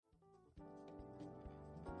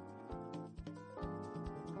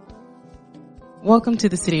Welcome to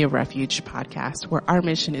the City of Refuge podcast, where our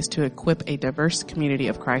mission is to equip a diverse community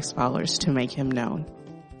of Christ followers to make him known.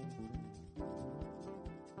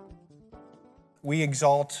 We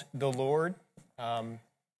exalt the Lord.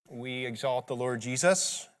 We exalt the Lord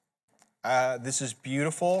Jesus. This is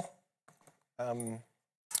beautiful. It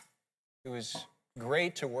was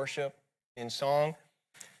great to worship in song.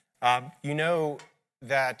 You know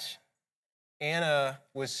that Anna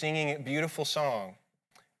was singing a beautiful song,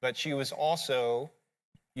 but she was also,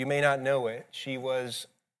 you may not know it, she was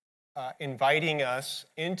inviting us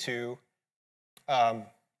into a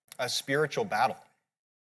spiritual battle.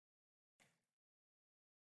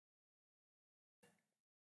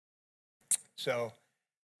 So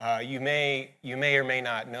you may or may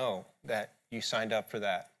not know that you signed up for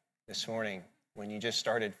that this morning when you just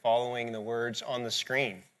started following the words on the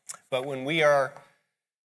screen. But when we are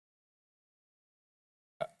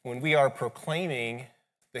proclaiming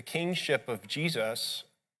the kingship of Jesus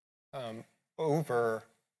over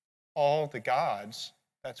all the gods,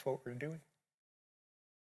 that's what we're doing.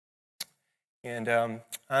 And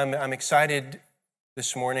I'm excited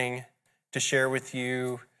this morning to share with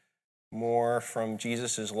you more from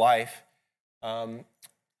Jesus' life. I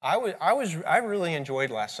really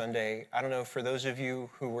enjoyed last Sunday. I don't know, for those of you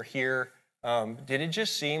who were here, did it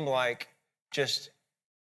just seem like just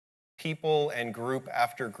people and group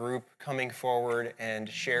after group coming forward and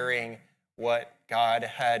sharing what God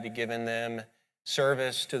had given them,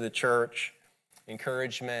 service to the church,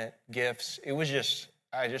 encouragement, gifts?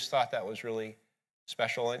 I just thought that was really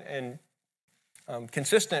special and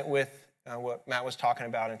consistent with what Matt was talking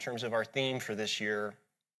about in terms of our theme for this year,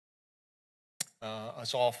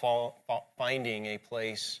 us all finding a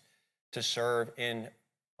place to serve in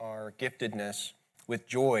our giftedness with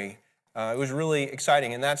joy. It was really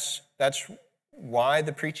exciting, and that's why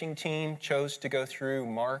the preaching team chose to go through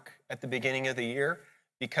Mark at the beginning of the year,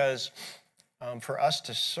 because for us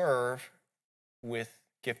to serve with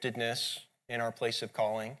giftedness in our place of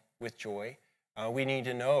calling, with joy, we need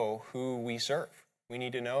to know who we serve. We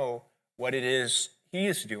need to know what it is he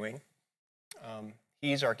is doing.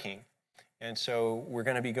 He's our king. And so we're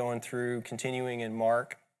going to be going through, continuing in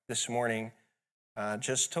Mark this morning,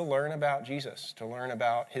 just to learn about Jesus, to learn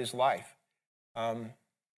about his life.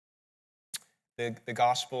 The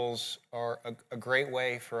Gospels are a great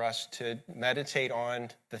way for us to meditate on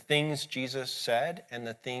the things Jesus said and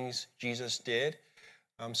the things Jesus did.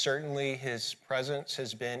 Certainly his presence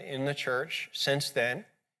has been in the church since then.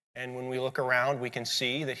 And when we look around, we can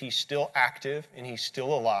see that he's still active and he's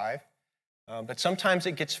still alive. But sometimes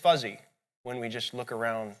it gets fuzzy when we just look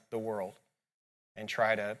around the world and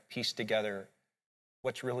try to piece together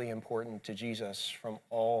what's really important to Jesus from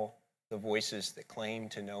all the voices that claim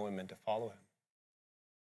to know him and to follow him.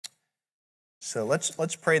 So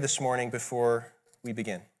let's pray this morning before we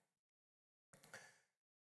begin.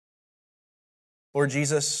 Lord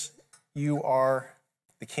Jesus, you are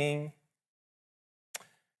the King.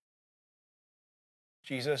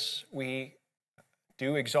 Jesus, we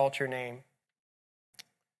do exalt your name.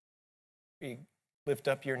 We lift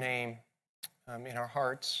up your name in our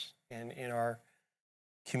hearts and in our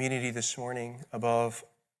community this morning above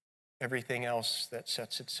everything else that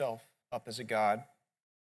sets itself up as a God.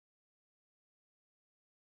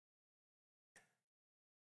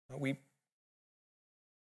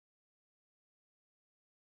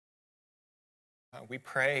 We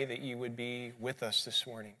pray that you would be with us this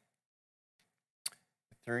morning.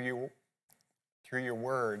 Through your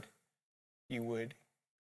word, you would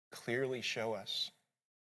clearly show us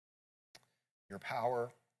your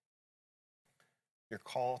power, your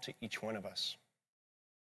call to each one of us.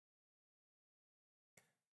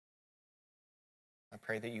 I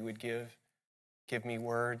pray that you would give me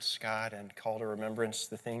words, God, and call to remembrance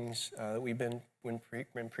the things that we've been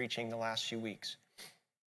preaching the last few weeks.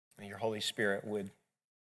 And your Holy Spirit would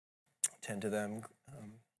tend to them,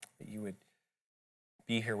 that you would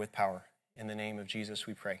be here with power. In the name of Jesus,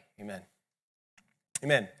 we pray. Amen.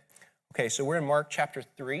 Amen. Okay, so we're in Mark chapter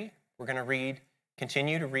 3. We're going to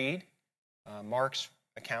continue to read Mark's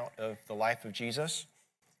account of the life of Jesus.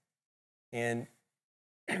 And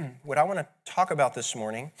what I want to talk about this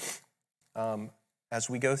morning, as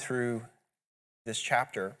we go through this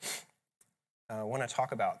chapter, I want to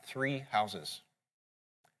talk about three houses.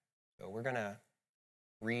 So we're going to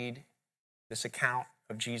read this account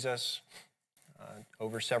of Jesus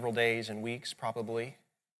over several days and weeks, probably.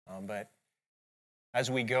 But as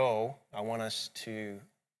we go, I want us to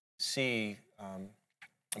see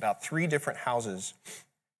about three different houses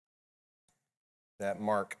that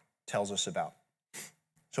Mark tells us about.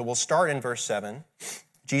 So we'll start in verse 7.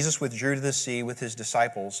 Jesus withdrew to the sea with his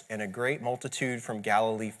disciples, and a great multitude from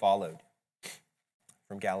Galilee followed.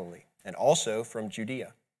 From Galilee, and also from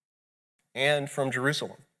Judea, and from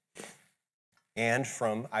Jerusalem, and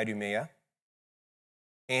from Idumea,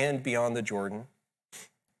 and beyond the Jordan,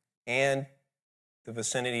 and the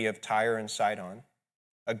vicinity of Tyre and Sidon.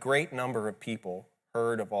 A great number of people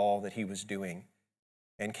heard of all that he was doing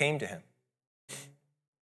and came to him.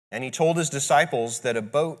 And he told his disciples that a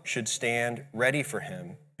boat should stand ready for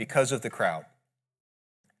him because of the crowd,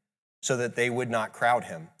 so that they would not crowd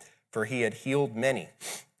him, for he had healed many,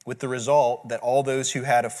 with the result that all those who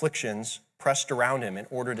had afflictions pressed around him in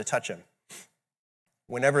order to touch him.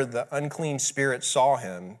 Whenever the unclean spirits saw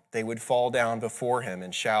him, they would fall down before him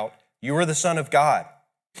and shout, "You are the Son of God."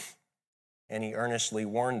 And he earnestly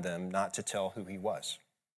warned them not to tell who he was.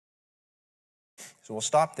 So we'll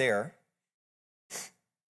stop there.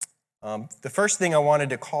 The first thing I wanted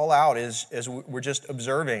to call out is, as we're just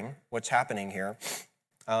observing what's happening here,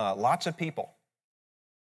 lots of people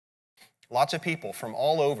from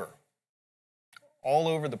all over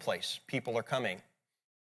the place. People are coming.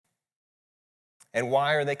 And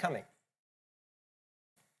why are they coming?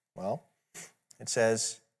 Well, it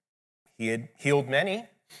says he had healed many,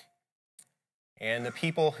 and the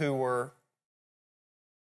people who were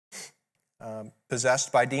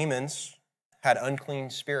possessed by demons had unclean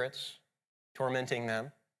spirits tormenting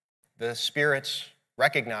them. The spirits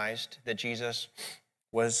recognized that Jesus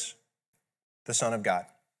was the Son of God.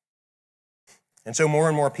 And so more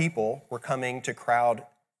and more people were coming to crowd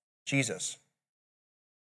Jesus.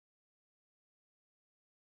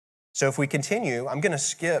 So if we continue, I'm going to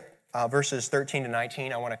skip verses 13 to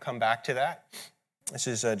 19. I want to come back to that. This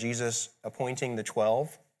is Jesus appointing the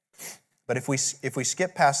 12. But if we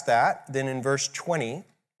skip past that, then in verse 20,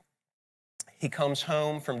 he comes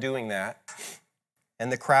home from doing that,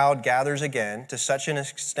 and the crowd gathers again to such an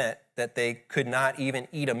extent that they could not even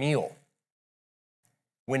eat a meal.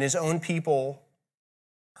 When his own people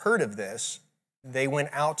heard of this, they went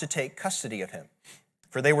out to take custody of him,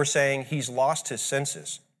 for they were saying, "He's lost his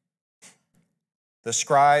senses." The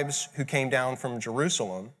scribes who came down from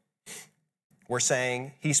Jerusalem were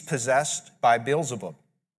saying, "He's possessed by Beelzebub,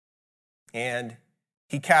 and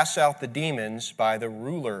he casts out the demons by the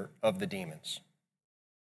ruler of the demons."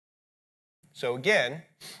 So again,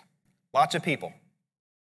 lots of people.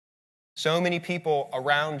 So many people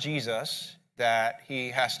around Jesus that he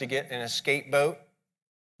has to get an escape boat,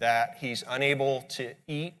 that he's unable to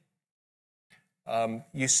eat.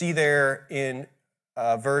 You see there in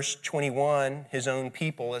verse 21, his own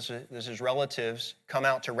people, as his relatives, come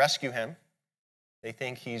out to rescue him. They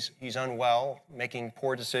think he's unwell, making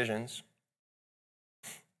poor decisions.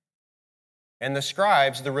 And the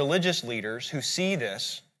scribes, the religious leaders who see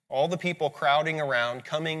this, all the people crowding around,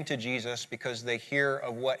 coming to Jesus because they hear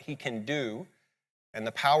of what he can do and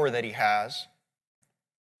the power that he has,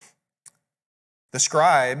 the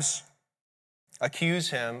scribes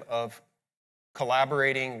accuse him of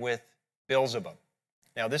collaborating with Beelzebub.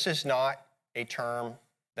 Now, this is not a term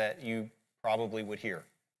that you probably would hear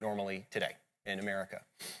normally today in America.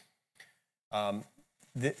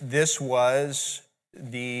 This was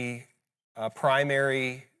the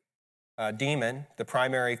primary demon, the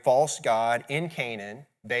primary false god in Canaan,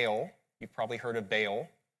 Baal. You've probably heard of Baal,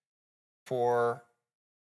 for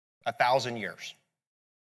 1,000 years.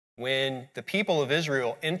 When the people of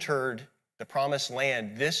Israel entered the promised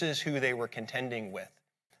land, this is who they were contending with.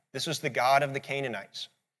 This was the god of the Canaanites.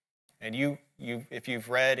 And if you've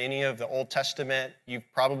read any of the Old Testament,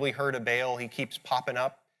 you've probably heard of Baal. He keeps popping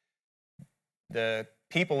up. The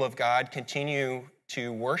people of God continue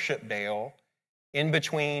to worship Baal in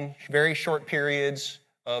between very short periods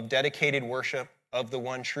of dedicated worship of the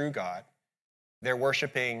one true God. They're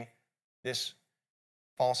worshiping this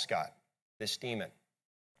false god, this demon.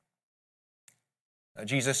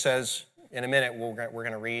 Jesus says in a minute, we're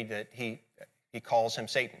going to read that he calls him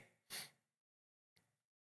Satan.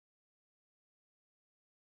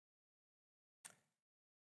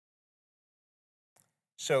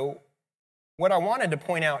 So what I wanted to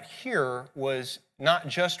point out here was not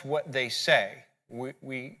just what they say.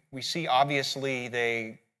 We see obviously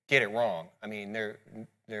they get it wrong. I mean,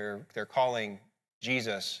 they're calling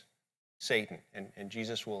Jesus Satan, and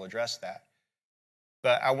Jesus will address that.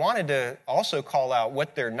 But I wanted to also call out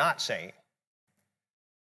what they're not saying.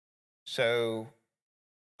 So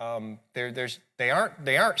they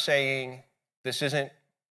aren't saying this isn't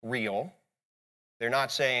real. They're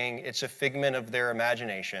not saying it's a figment of their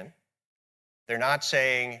imagination. They're not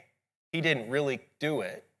saying he didn't really do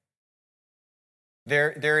it.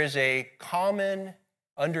 There is a common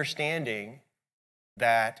understanding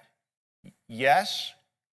that, yes,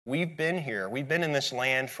 we've been here, we've been in this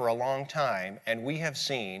land for a long time, and we have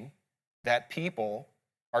seen that people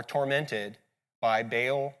are tormented by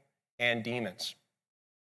Baal and demons.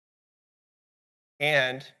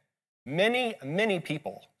 And many, many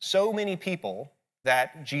people, so many people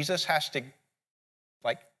that Jesus has to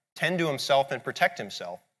tend to himself and protect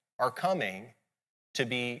himself, are coming to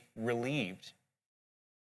be relieved.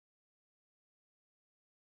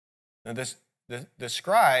 Now the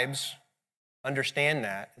scribes understand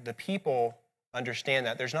that. The people understand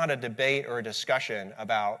that. There's not a debate or a discussion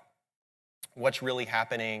about what's really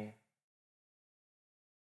happening.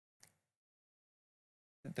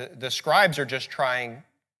 The scribes are just trying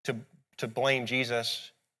to blame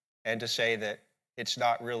Jesus and to say that it's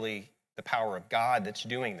not really the power of God that's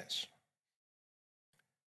doing this.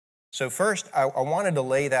 So first, I wanted to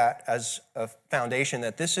lay that as a foundation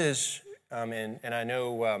that this is, and I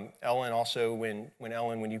know Ellen also,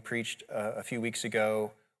 when you preached a few weeks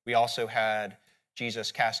ago, we also had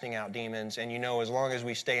Jesus casting out demons. And as long as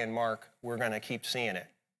we stay in Mark, we're going to keep seeing it.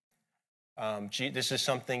 This is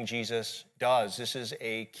something Jesus does. This is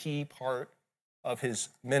a key part of his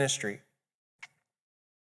ministry.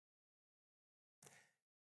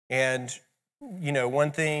 And,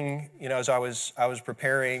 one thing, as I was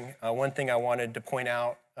preparing, one thing I wanted to point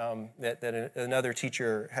out that another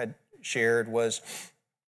teacher had shared was,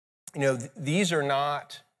 these are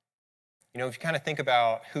not, if you kind of think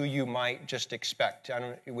about who you might just expect.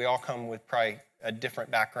 We all come with probably a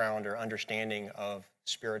different background or understanding of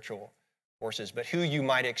spiritual forces, but who you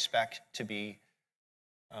might expect to be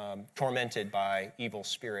tormented by evil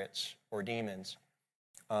spirits or demons.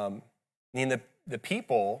 The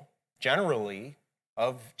people generally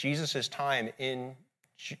of Jesus' time in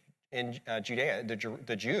Judea,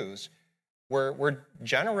 the Jews, were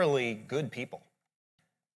generally good people.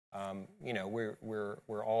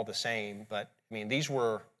 We're all the same, but these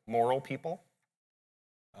were moral people.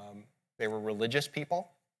 They were religious people.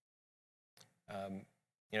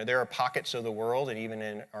 There are pockets of the world, and even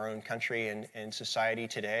in our own country and society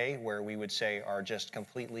today, where we would say are just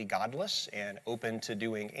completely godless and open to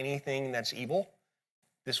doing anything that's evil.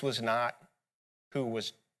 This was not who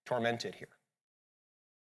was tormented here.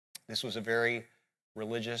 This was a very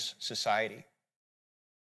religious society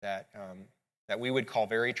that we would call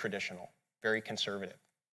very traditional, very conservative.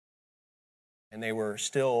 And they were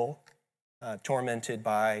still tormented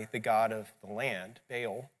by the god of the land,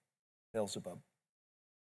 Beelzebub.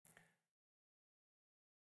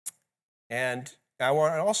 And I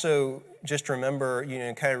want to also just remember,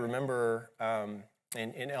 in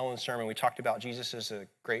Ellen's sermon, we talked about Jesus as a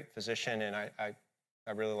great physician, and I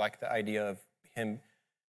really like the idea of him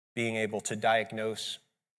being able to diagnose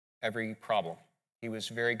every problem. He was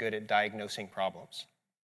very good at diagnosing problems.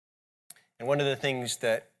 And one of the things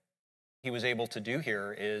that he was able to do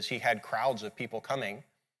here is he had crowds of people coming,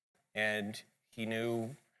 and he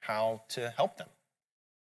knew how to help them.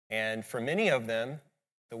 And for many of them,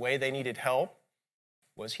 the way they needed help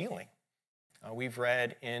was healing. We've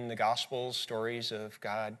read in the Gospels stories of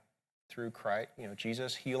God through Christ,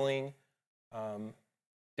 Jesus healing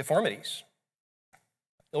deformities,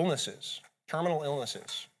 illnesses, terminal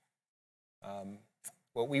illnesses,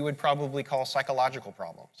 what we would probably call psychological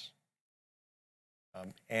problems,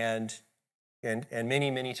 and many,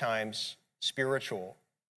 many times spiritual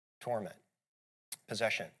torment,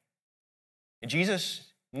 possession. And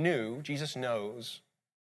Jesus knows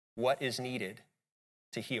what is needed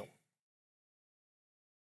to heal.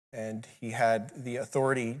 And he had the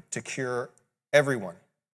authority to cure everyone.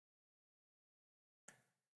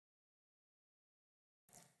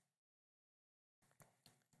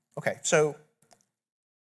 Okay, so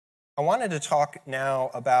I wanted to talk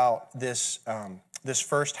now about this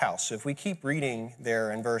first house. So if we keep reading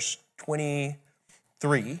there in verse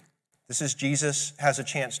 23, this is Jesus has a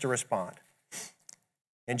chance to respond.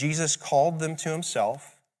 And Jesus called them to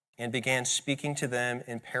himself and began speaking to them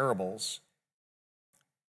in parables.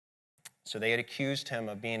 So they had accused him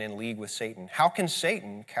of being in league with Satan. How can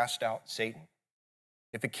Satan cast out Satan?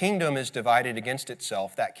 If a kingdom is divided against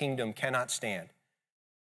itself, that kingdom cannot stand.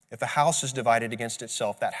 If a house is divided against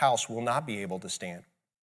itself, that house will not be able to stand.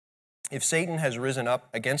 If Satan has risen up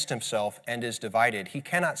against himself and is divided, he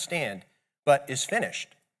cannot stand, but is finished.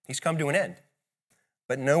 He's come to an end.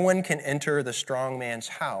 But no one can enter the strong man's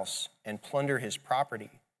house and plunder his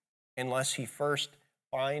property unless he first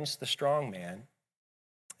binds the strong man,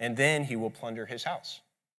 and then he will plunder his house.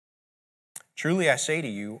 Truly I say to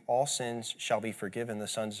you, all sins shall be forgiven the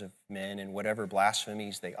sons of men and whatever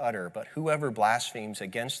blasphemies they utter, but whoever blasphemes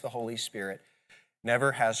against the Holy Spirit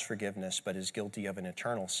never has forgiveness, but is guilty of an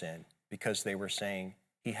eternal sin, because they were saying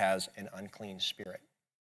he has an unclean spirit.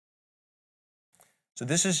 So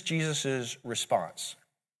this is Jesus' response.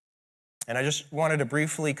 And I just wanted to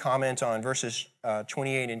briefly comment on verses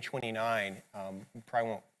 28 and 29. We probably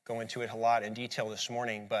won't go into it a lot in detail this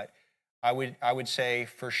morning, but I would say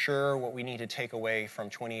for sure what we need to take away from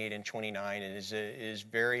 28 and 29 is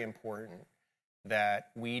very important that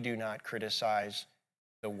we do not criticize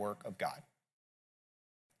the work of God.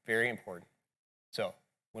 Very important. So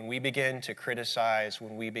when we begin to criticize,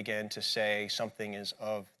 when we begin to say something is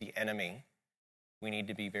of the enemy, we need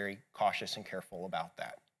to be very cautious and careful about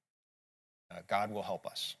that. God will help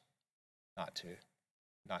us not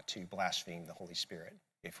to blaspheme the Holy Spirit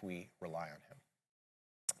if we rely on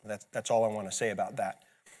him. That's all I want to say about that.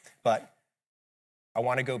 But I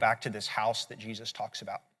want to go back to this house that Jesus talks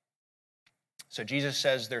about. So Jesus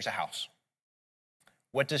says there's a house.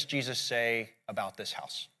 What does Jesus say about this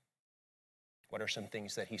house? What are some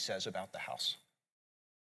things that he says about the house?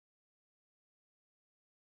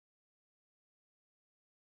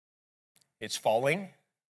 It's falling.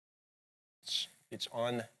 It's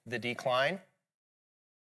on the decline.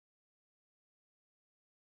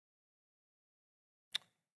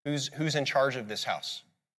 Who's in charge of this house?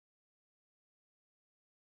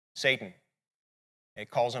 Satan. It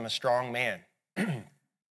calls him a strong man.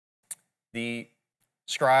 The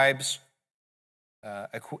scribes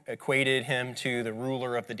equated him to the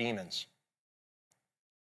ruler of the demons.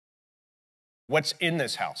 What's in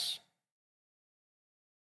this house?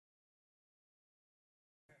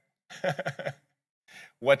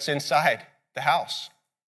 What's inside the house?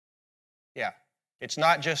 Yeah, it's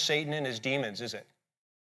not just Satan and his demons, is it?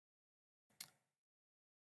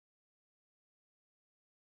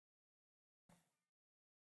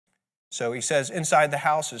 So he says inside the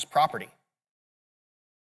house is property.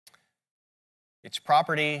 It's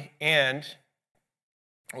property, and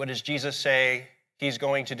what does Jesus say he's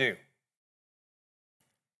going to do?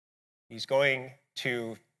 He's going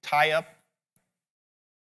to tie up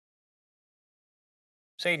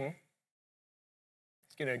Satan.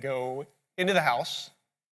 He's going to go into the house,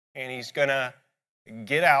 and he's going to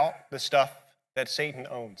get out the stuff that Satan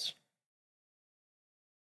owns.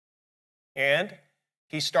 And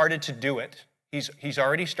he started to do it. He's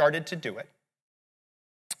already started to do it.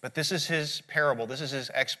 But this is his parable. This is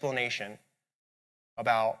his explanation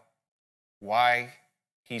about why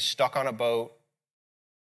he's stuck on a boat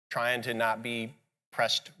trying to not be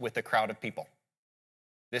pressed with a crowd of people.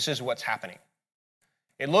 This is what's happening.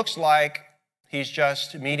 It looks like he's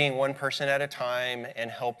just meeting one person at a time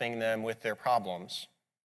and helping them with their problems.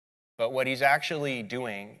 But what he's actually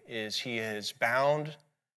doing is he has bound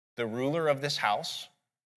the ruler of this house,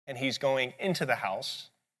 and he's going into the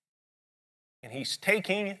house, and he's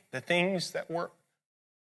taking the things that were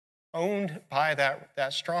owned by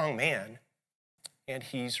that strong man, and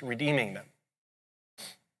he's redeeming them.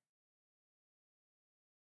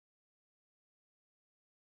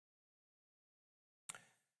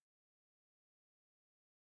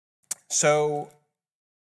 So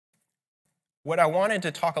what I wanted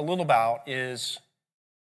to talk a little about is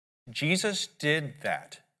Jesus did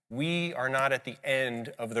that. We are not at the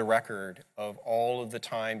end of the record of all of the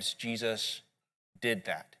times Jesus did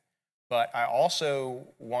that. But I also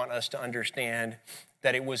want us to understand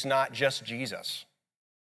that it was not just Jesus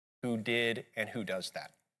who did and who does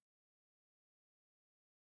that.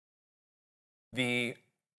 The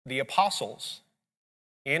apostles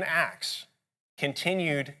in Acts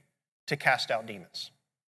continued to cast out demons.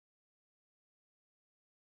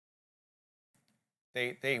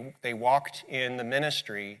 They walked in the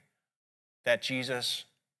ministry that Jesus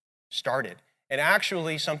started. And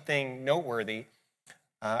actually, something noteworthy,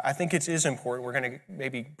 I think it is important. We're going to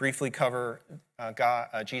maybe briefly cover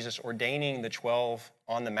Jesus ordaining the 12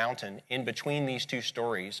 on the mountain in between these two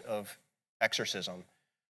stories of exorcism.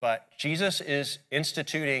 But Jesus is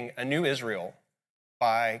instituting a new Israel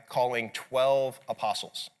by calling 12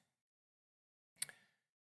 apostles.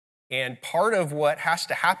 And part of what has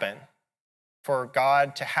to happen for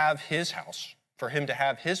God to have his house, for him to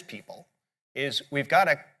have his people, is we've got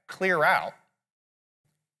to clear out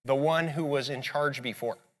the one who was in charge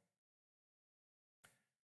before.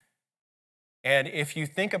 And if you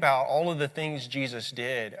think about all of the things Jesus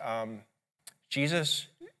did, Jesus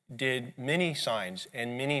did many signs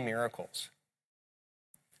and many miracles.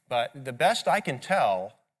 But the best I can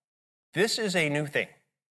tell, this is a new thing.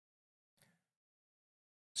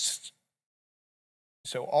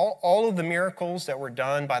 So all of the miracles that were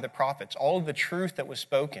done by the prophets, all of the truth that was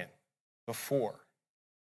spoken before,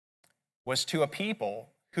 was to a people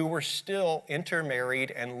who were still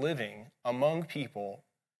intermarried and living among people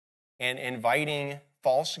and inviting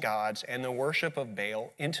false gods and the worship of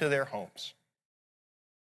Baal into their homes.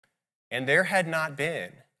 And there had not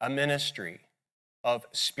been a ministry of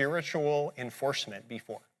spiritual enforcement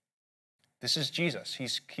before. This is Jesus.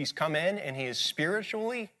 He's come in and he is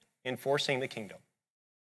spiritually enforcing the kingdom.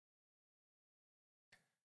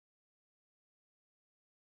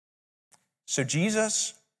 So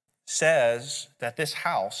Jesus says that this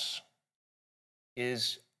house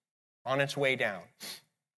is on its way down.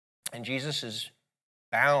 And Jesus is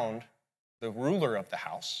bound the ruler of the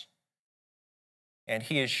house. And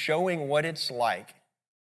he is showing what it's like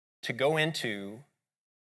to go into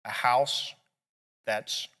a house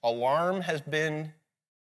that's alarm has been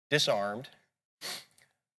disarmed.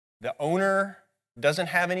 The owner doesn't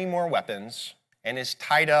have any more weapons and is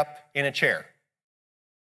tied up in a chair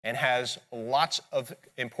and has lots of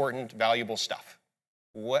important, valuable stuff.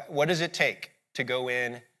 What does it take to go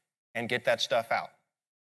in and get that stuff out?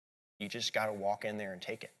 You just got to walk in there and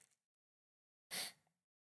take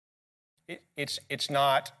it. It's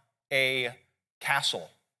not a castle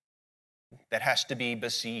that has to be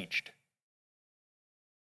besieged.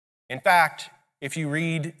 In fact, if you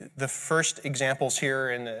read the first examples here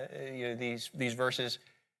in these verses,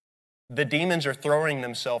 the demons are throwing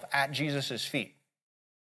themselves at Jesus' feet.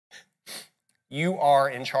 You are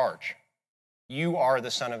in charge. You are the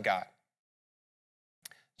Son of God.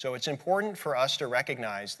 So it's important for us to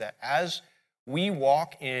recognize that as we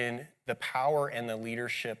walk in the power and the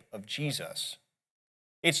leadership of Jesus,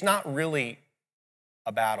 it's not really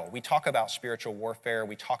a battle. We talk about spiritual warfare.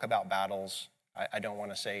 We talk about battles. I don't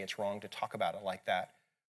want to say it's wrong to talk about it like that,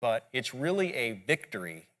 but it's really a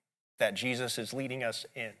victory that Jesus is leading us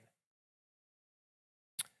in.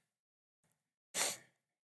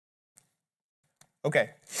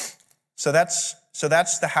 Okay, so that's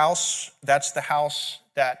the house. That's the house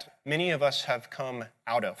that many of us have come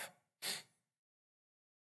out of.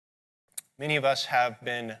 Many of us have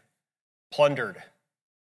been plundered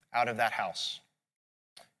out of that house.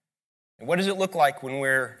 And what does it look like when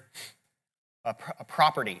we're a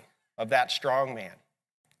property of that strong man?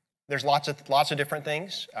 There's lots of different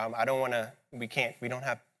things. We don't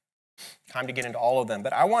have time to get into all of them,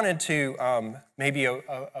 but I wanted to maybe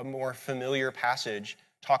a more familiar passage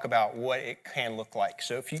talk about what it can look like.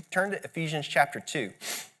 So if you turn to Ephesians chapter 2,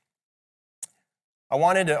 I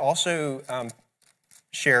wanted to also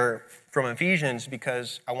share from Ephesians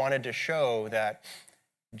because I wanted to show that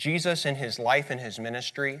Jesus in his life and his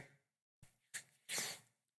ministry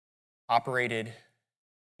operated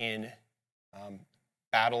in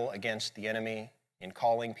battle against the enemy, in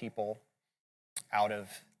calling people out of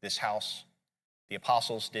this house. The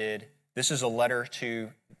apostles did. This is a letter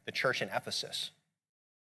to the church in Ephesus.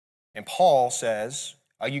 And Paul says,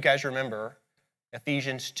 you guys remember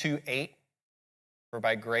Ephesians 2:8, for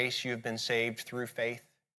by grace you have been saved through faith.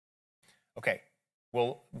 Okay,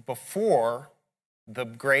 well, before the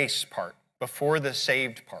grace part, before the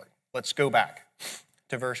saved part, let's go back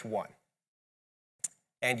to verse 1.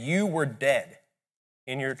 And you were dead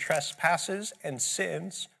in your trespasses and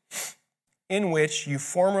sins, in which you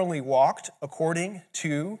formerly walked according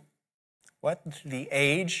to the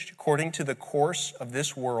age, according to the course of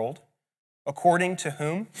this world, according to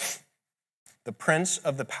whom? The prince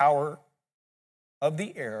of the power of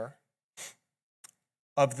the air,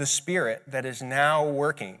 of the spirit that is now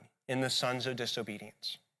working in the sons of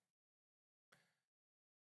disobedience.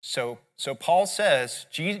 So Paul says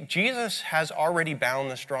Jesus has already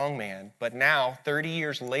bound the strong man, but now 30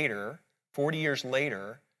 years later, 40 years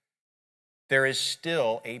later, there is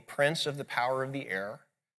still a prince of the power of the air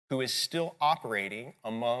who is still operating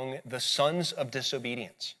among the sons of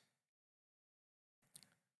disobedience.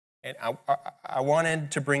 And I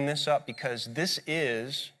wanted to bring this up because this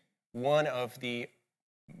is one of the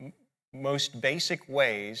most basic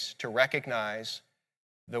ways to recognize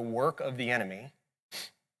the work of the enemy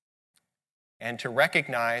and to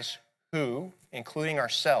recognize who, including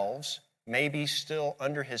ourselves, may be still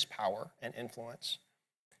under his power and influence,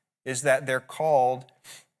 is that they're called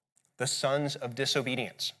the sons of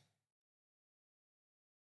disobedience.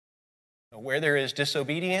 Where there is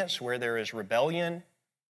disobedience, where there is rebellion,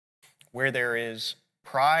 where there is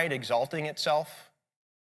pride exalting itself,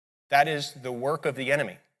 that is the work of the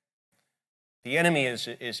enemy. The enemy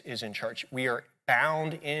is in charge. We are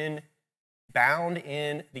bound in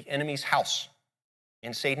the enemy's house,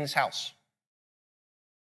 in Satan's house.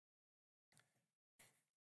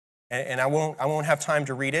 And I won't have time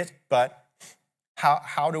to read it, but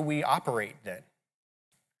how do we operate then?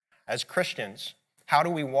 As Christians, how do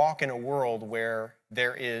we walk in a world where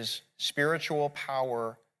there is spiritual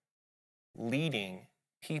power leading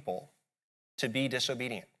people to be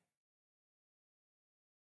disobedient?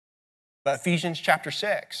 But Ephesians chapter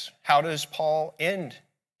 6, how does Paul end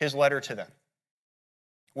his letter to them.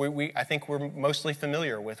 I think we're mostly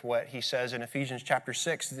familiar with what he says in Ephesians chapter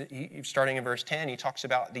 6. Starting in verse 10, he talks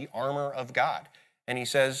about the armor of God. And he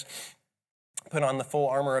says, put on the full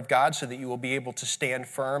armor of God so that you will be able to stand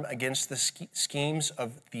firm against the schemes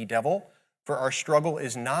of the devil. For our struggle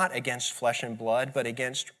is not against flesh and blood, but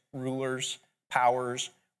against rulers, powers,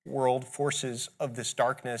 world forces of this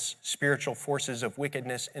darkness, spiritual forces of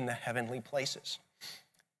wickedness in the heavenly places.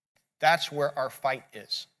 That's where our fight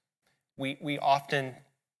is. We often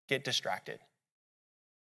get distracted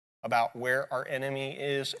about where our enemy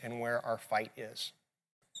is and where our fight is.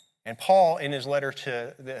 And Paul, in his letter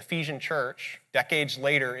to the Ephesian church, decades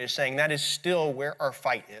later, is saying that is still where our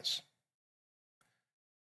fight is.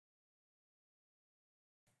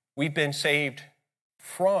 We've been saved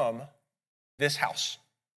from this house.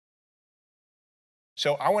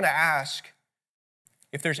 So I want to ask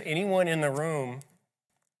if there's anyone in the room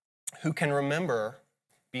who can remember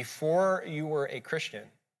before you were a Christian,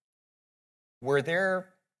 were there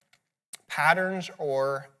patterns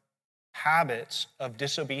or habits of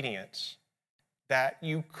disobedience that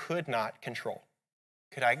you could not control?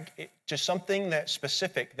 Just something that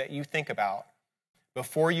specific that you think about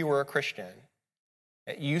before you were a Christian,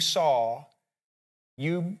 that you saw,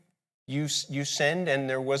 you sinned and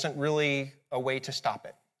there wasn't really a way to stop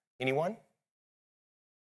it? Anyone?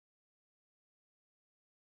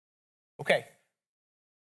 Okay.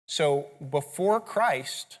 So before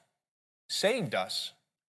Christ saved us,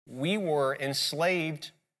 we were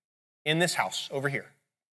enslaved in this house over here.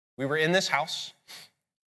 We were in this house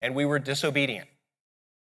and we were disobedient.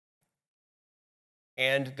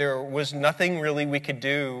 And there was nothing really we could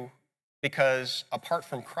do because apart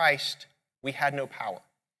from Christ, we had no power.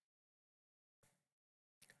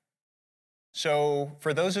 So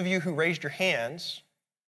for those of you who raised your hands,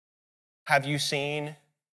 have you seen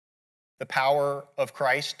the power of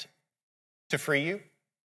Christ to free you?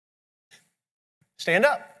 Stand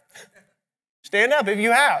up. Stand up if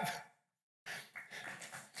you have.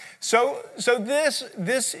 So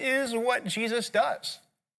this is what Jesus does.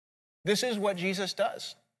 This is what Jesus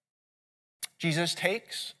does. Jesus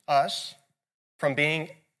takes us from being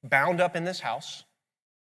bound up in this house,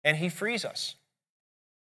 and he frees us.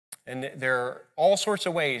 And there are all sorts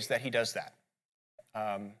of ways that he does that.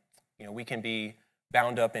 We can be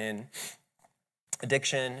bound up in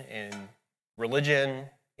addiction, in religion,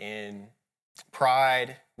 in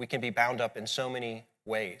pride. We can be bound up in so many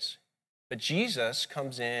ways. But Jesus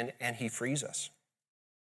comes in and he frees us.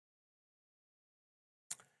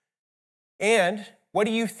 And what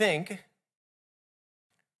do you think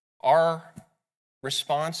our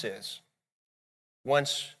response is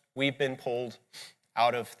once we've been pulled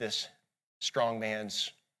out of this strong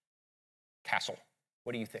man's castle?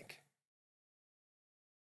 What do you think?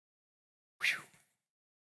 Whew.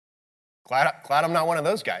 Glad I'm not one of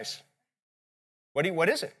those guys. What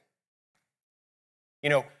is it?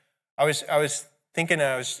 I was thinking,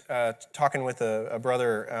 I was talking with a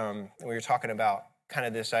brother, and we were talking about kind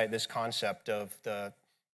of this concept of the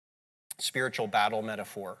spiritual battle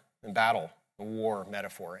metaphor, the war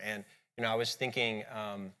metaphor. And, I was thinking,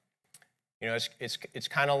 it's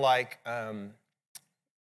kind of like,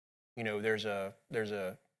 there's a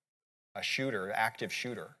shooter, active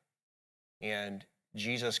shooter, and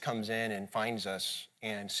Jesus comes in and finds us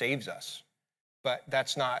and saves us. But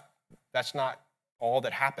that's not all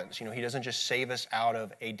that happens. He doesn't just save us out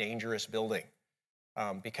of a dangerous building,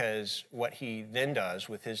 because what he then does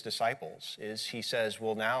with his disciples is he says,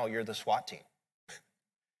 well, now you're the SWAT team.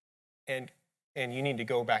 And you need to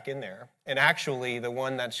go back in there. And actually, the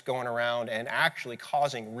one that's going around and actually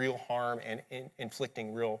causing real harm and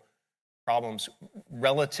inflicting real problems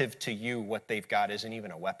relative to you, what they've got isn't even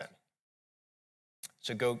a weapon.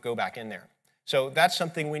 So go back in there. So that's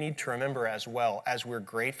something we need to remember as well, as we're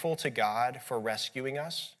grateful to God for rescuing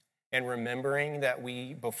us and remembering that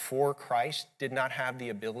we, before Christ, did not have the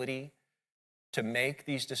ability to make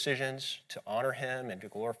these decisions, to honor him and to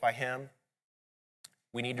glorify him.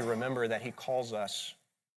 We need to remember that he calls us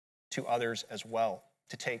to others as well,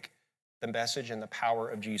 to take the message and the power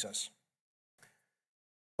of Jesus.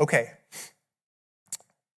 Okay.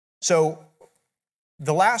 So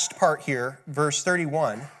the last part here, verse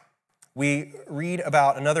 31, we read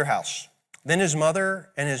about another house. Then his mother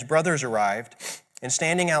and his brothers arrived, and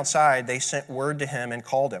standing outside, they sent word to him and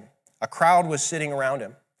called him. A crowd was sitting around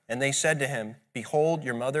him, and they said to him, "Behold,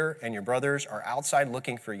 your mother and your brothers are outside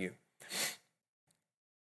looking for you."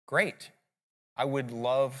 Great. I would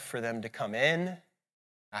love for them to come in.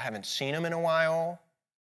 I haven't seen them in a while.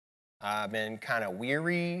 I've been kind of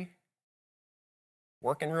weary,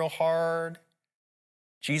 working real hard.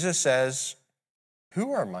 Jesus says,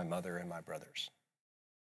 Who are my mother and my brothers?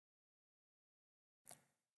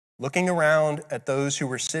 Looking around at those who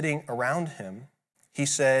were sitting around him, he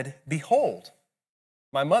said, Behold,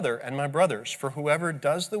 my mother and my brothers, for whoever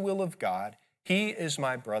does the will of God, he is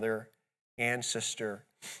my brother and sister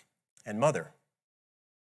and mother.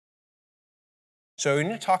 So we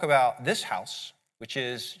need to talk about this house, which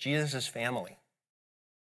is Jesus' family.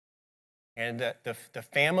 And that the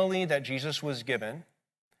family that Jesus was given,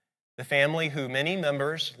 the family who many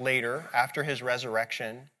members later, after his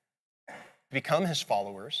resurrection, become his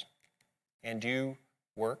followers and do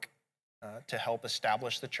work to help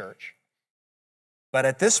establish the church. But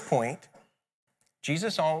at this point,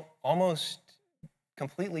 Jesus almost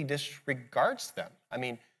completely disregards them. I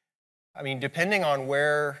mean, depending on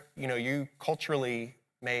where you culturally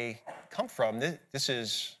may come from, this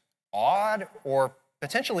is odd or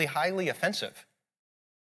potentially highly offensive.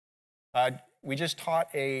 We just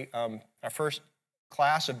taught our first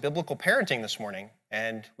class of biblical parenting this morning,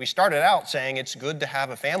 and we started out saying it's good to have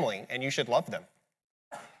a family and you should love them.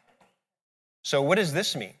 So what does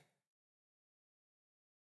this mean?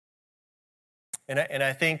 And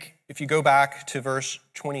I think if you go back to verse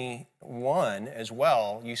 21 as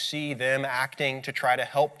well, you see them acting to try to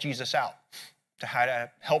help Jesus out, to how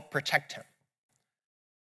to help protect him.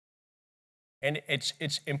 And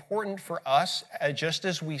it's important for us, just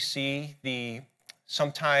as we see the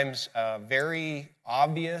sometimes very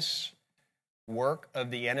obvious work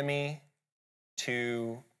of the enemy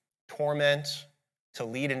to torment, to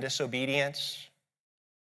lead in disobedience,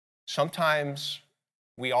 sometimes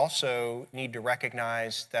we also need to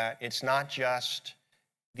recognize that it's not just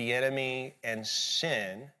the enemy and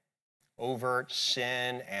sin, overt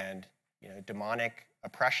sin and demonic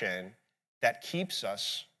oppression that keeps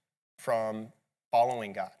us from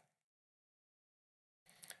following God.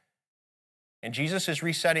 And Jesus is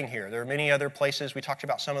resetting here. There are many other places. We talked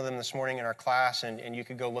about some of them this morning in our class, and you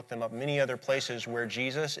could go look them up. Many other places where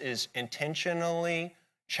Jesus is intentionally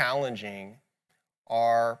challenging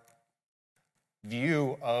our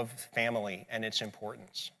view of family and its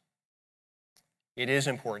importance. It is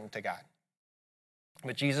important to God.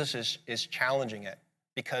 But Jesus is challenging it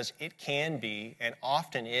because it can be and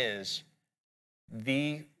often is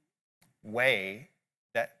the way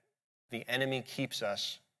that the enemy keeps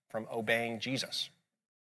us from obeying Jesus.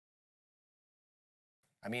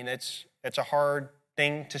 I mean, it's a hard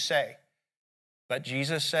thing to say. But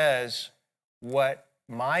Jesus says, what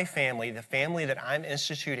my family, the family that I'm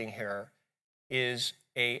instituting here, is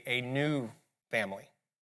a new family.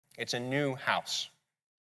 It's a new house.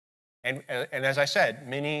 And as I said,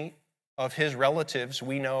 many of his relatives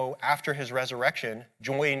we know after his resurrection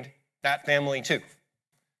joined that family too,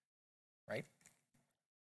 right?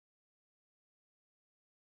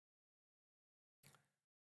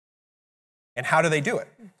 And how do they do it?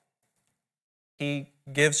 He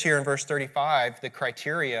gives here in verse 35 the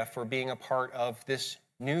criteria for being a part of this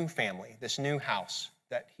new family, this new house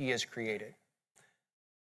that he has created.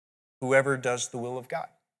 Whoever does the will of God.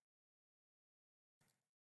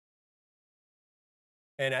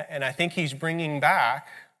 And I think he's bringing back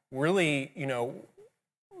really,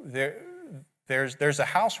 there's a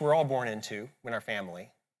house we're all born into in our family.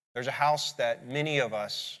 There's a house that many of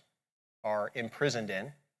us are imprisoned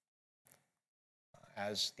in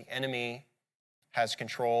as the enemy has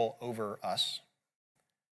control over us.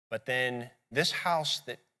 But then this house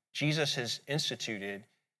that Jesus has instituted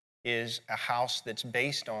is a house that's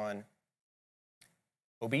based on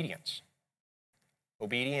obedience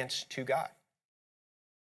to God.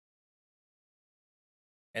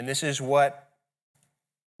 And this is what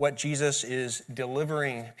Jesus is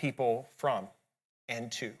delivering people from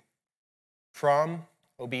and to. From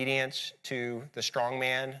obedience to the strong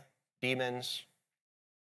man, demons,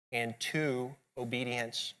 and to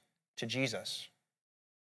obedience to Jesus.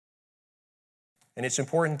 And it's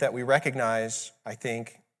important that we recognize, I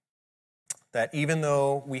think, that even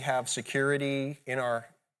though we have security in our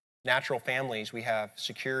natural families, we have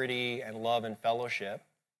security and love and fellowship,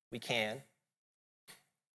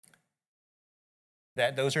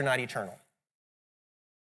 that those are not eternal.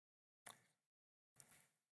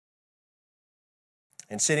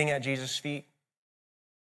 And sitting at Jesus' feet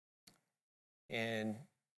and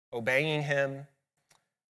obeying him,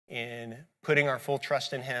 in putting our full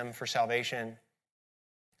trust in him for salvation,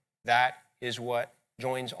 that is what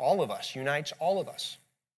joins all of us, unites all of us.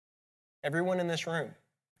 Everyone in this room.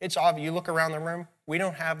 It's obvious. You look around the room, we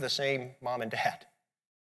don't have the same mom and dad.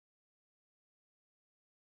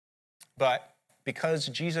 But because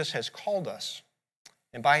Jesus has called us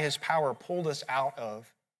and by his power pulled us out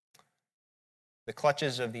of the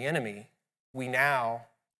clutches of the enemy, we now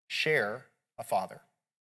share a father.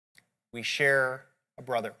 We share a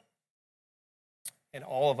brother. And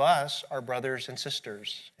all of us are brothers and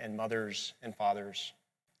sisters and mothers and fathers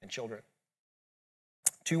and children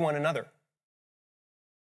to one another.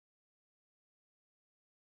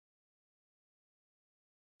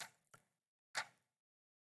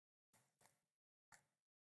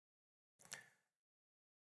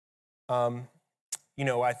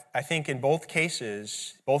 I think in both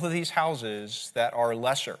cases, both of these houses that are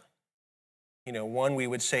lesser, one we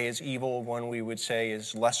would say is evil, one we would say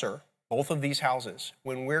is lesser. Both of these houses,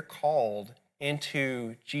 when we're called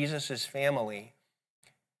into Jesus' family,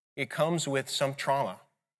 it comes with some trauma.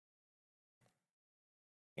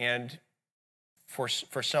 And for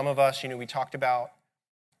some of us, we talked about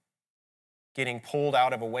getting pulled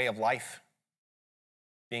out of a way of life,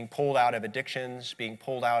 being pulled out of addictions, being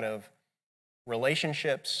pulled out of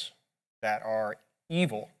relationships that are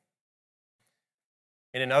evil.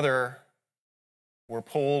 In another, we're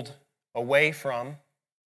pulled away from,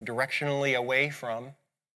 directionally away from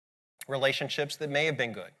relationships that may have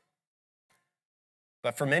been good.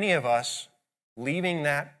 But for many of us, leaving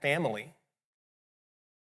that family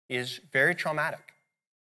is very traumatic.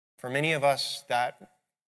 For many of us, that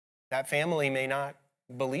family may not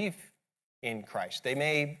believe in Christ. They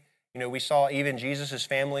may, we saw even Jesus'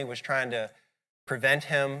 family was trying to prevent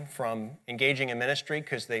him from engaging in ministry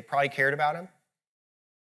because they probably cared about him.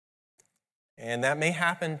 And that may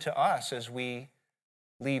happen to us as we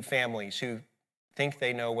leave families who think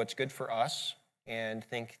they know what's good for us and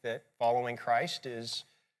think that following Christ is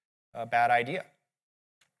a bad idea.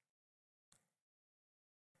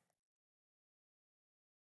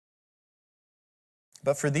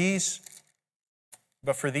 But for these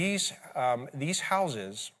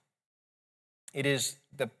houses, it is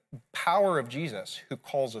the power of Jesus who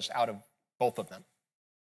calls us out of both of them.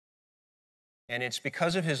 And it's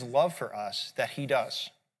because of his love for us that he does.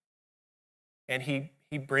 And he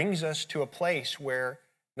brings us to a place where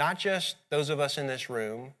not just those of us in this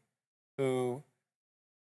room who,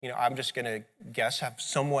 I'm just going to guess, have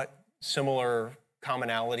somewhat similar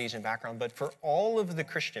commonalities and background, but for all of the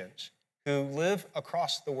Christians who live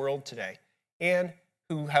across the world today and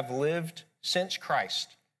who have lived since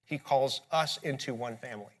Christ, he calls us into one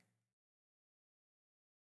family.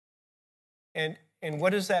 And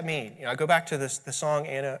what does that mean? I go back to the song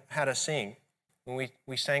Anna had us sing when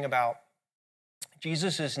we sang about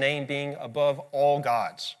Jesus' name being above all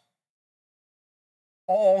gods.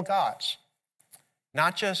 All gods.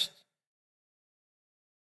 Not just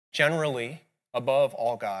generally above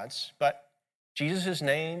all gods, but Jesus'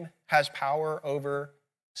 name has power over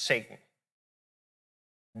Satan,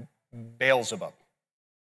 Beelzebub,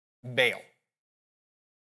 Baal,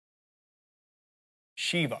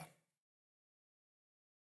 Shiva,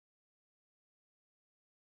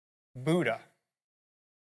 Buddha.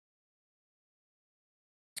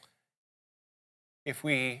 If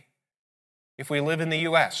we live in the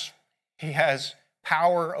U.S., he has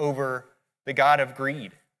power over the god of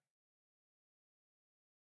greed.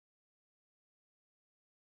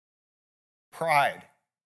 Pride.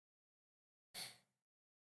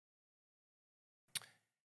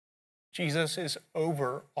 Jesus is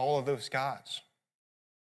over all of those gods.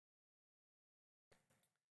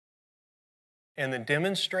 And the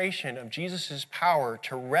demonstration of Jesus' power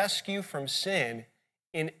to rescue from sin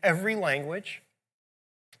in every language,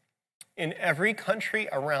 in every country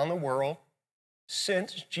around the world,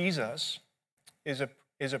 since Jesus is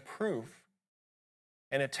a proof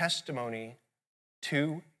and a testimony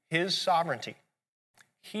to his sovereignty.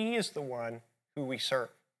 He is the one who we serve.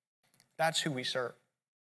 That's who we serve.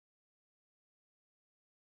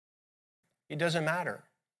 It doesn't matter.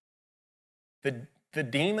 The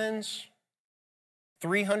demons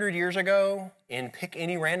 300 years ago in pick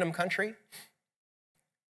any random country,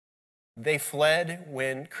 they fled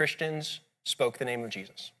when Christians spoke the name of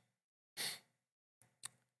Jesus.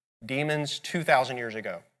 Demons 2,000 years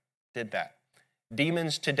ago did that.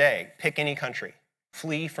 Demons today, pick any country,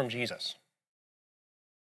 flee from Jesus.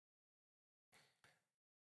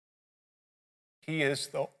 He is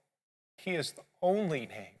the only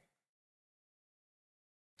name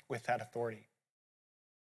with that authority.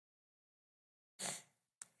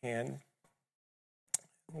 And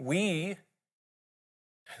we,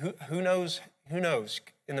 who knows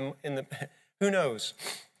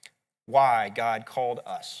why God called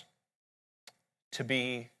us to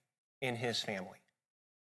be in his family?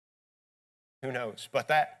 Who knows? But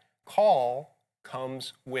that call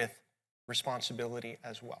comes with responsibility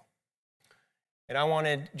as well. And I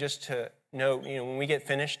wanted just to note, when we get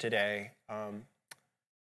finished today,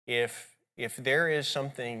 if there is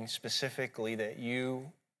something specifically that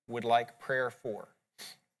you would like prayer for,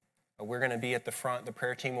 we're going to be at the front. The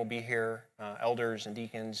prayer team will be here. Elders and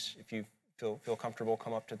deacons, if you feel comfortable,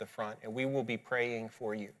 come up to the front, and we will be praying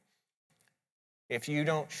for you. If you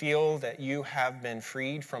don't feel that you have been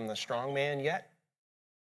freed from the strong man yet,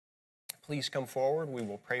 please come forward. We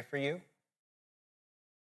will pray for you.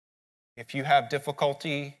 If you have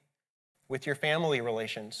difficulty with your family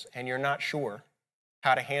relations and you're not sure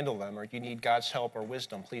how to handle them, or you need God's help or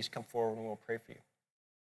wisdom, please come forward and we'll pray for you.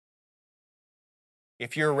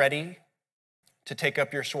 If you're ready to take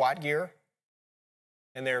up your SWAT gear,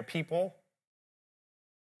 and there are people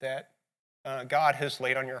that God has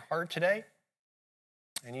laid on your heart today,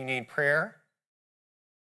 and you need prayer,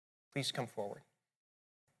 please come forward.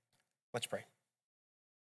 Let's pray.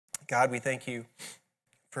 God, we thank you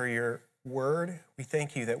for your word. We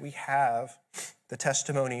thank you that we have the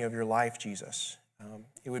testimony of your life, Jesus.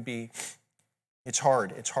 It's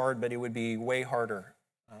hard, but it would be way harder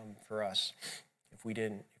for us if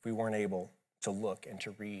we weren't able to look and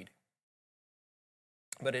to read.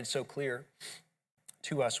 But it's so clear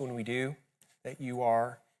to us when we do that you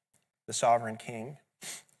are the sovereign King.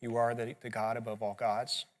 You are the God above all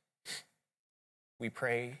gods. We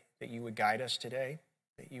pray that you would guide us today,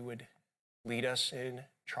 that you would lead us in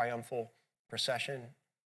triumphal procession,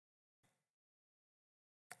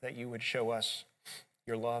 that you would show us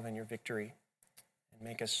your love and your victory and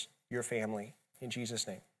make us your family. In Jesus'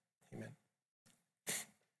 name, amen.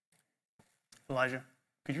 Elijah,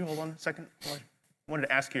 could you hold on a second? Elijah? I wanted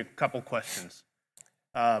to ask you a couple questions.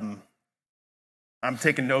 I'm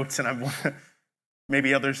taking notes, and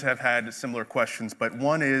maybe others have had similar questions, but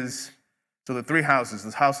one is, so the three houses,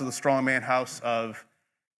 the house of the strong man, house of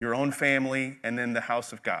your own family, and then the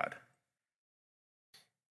house of God.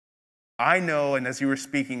 I know, and as you were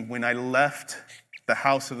speaking, when I left the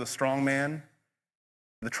house of the strong man,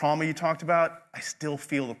 the trauma you talked about, I still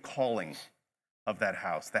feel the calling of that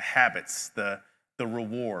house, the habits, the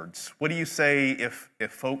rewards. What do you say if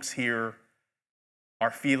folks here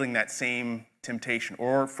are feeling that same temptation,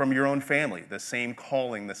 or from your own family, the same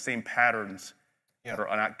calling, the same patterns that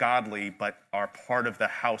are not godly, but are part of the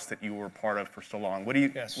house that you were part of for so long? What do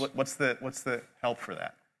you? Yes. What's the help for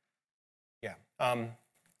that? Yeah.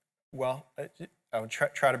 Well, I'll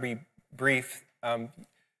try to be brief. We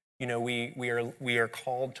are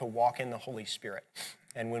called to walk in the Holy Spirit,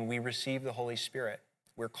 and when we receive the Holy Spirit,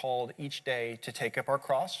 we're called each day to take up our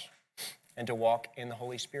cross and to walk in the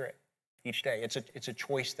Holy Spirit each day. It's a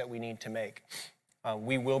choice that we need to make.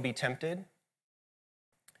 We will be tempted,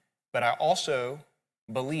 but I also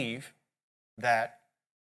believe that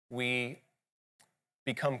we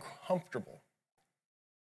become comfortable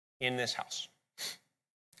in this house.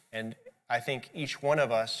 And I think each one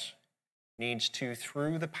of us needs to,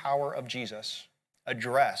 through the power of Jesus,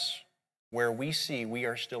 address where we see we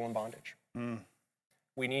are still in bondage.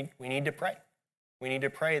 We need to pray. We need to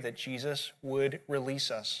pray that Jesus would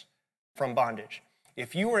release us from bondage.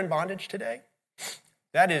 If you are in bondage today,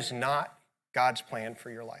 that is not God's plan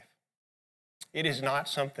for your life. It is not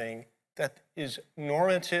something that is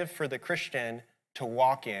normative for the Christian to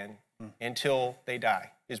walk in until they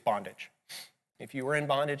die, is bondage. If you are in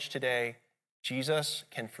bondage today, Jesus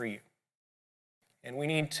can free you. And we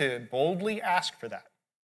need to boldly ask for that.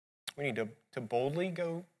 We need to boldly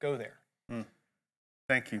go there.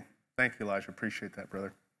 Thank you. Thank you, Elijah. Appreciate that,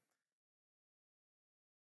 brother.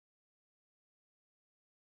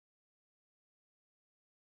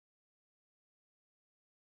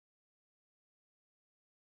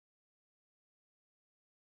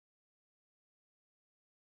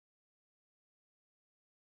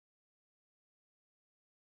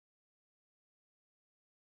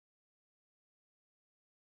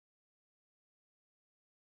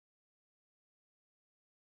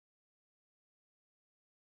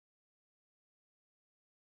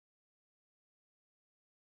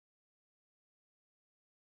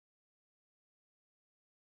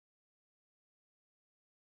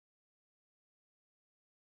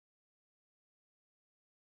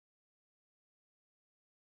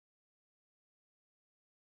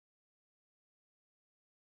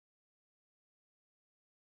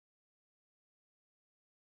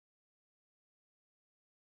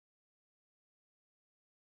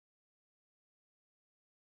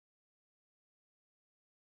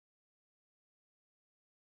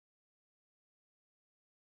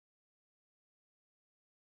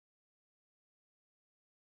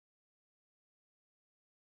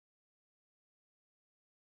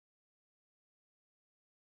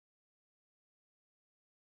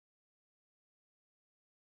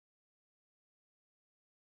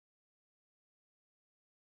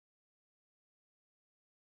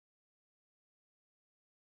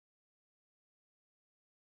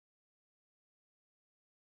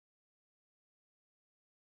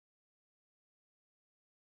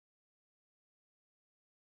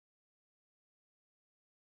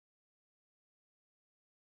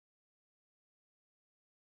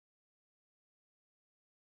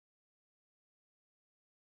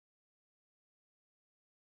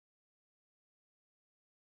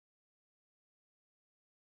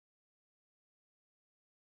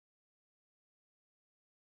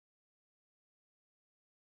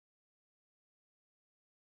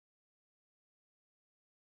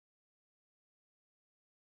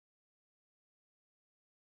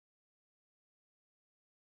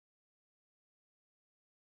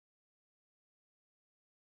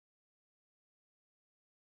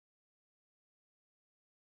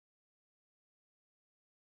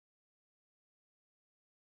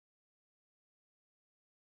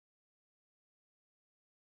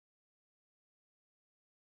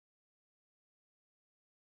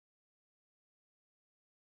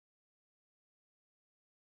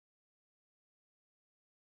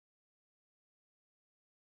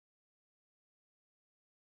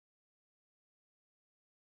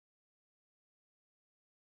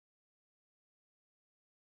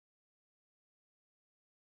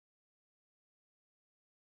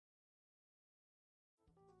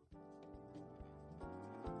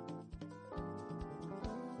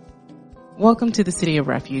 Welcome to the City of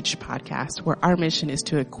Refuge podcast, where our mission is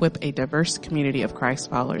to equip a diverse community of Christ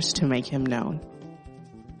followers to make him known.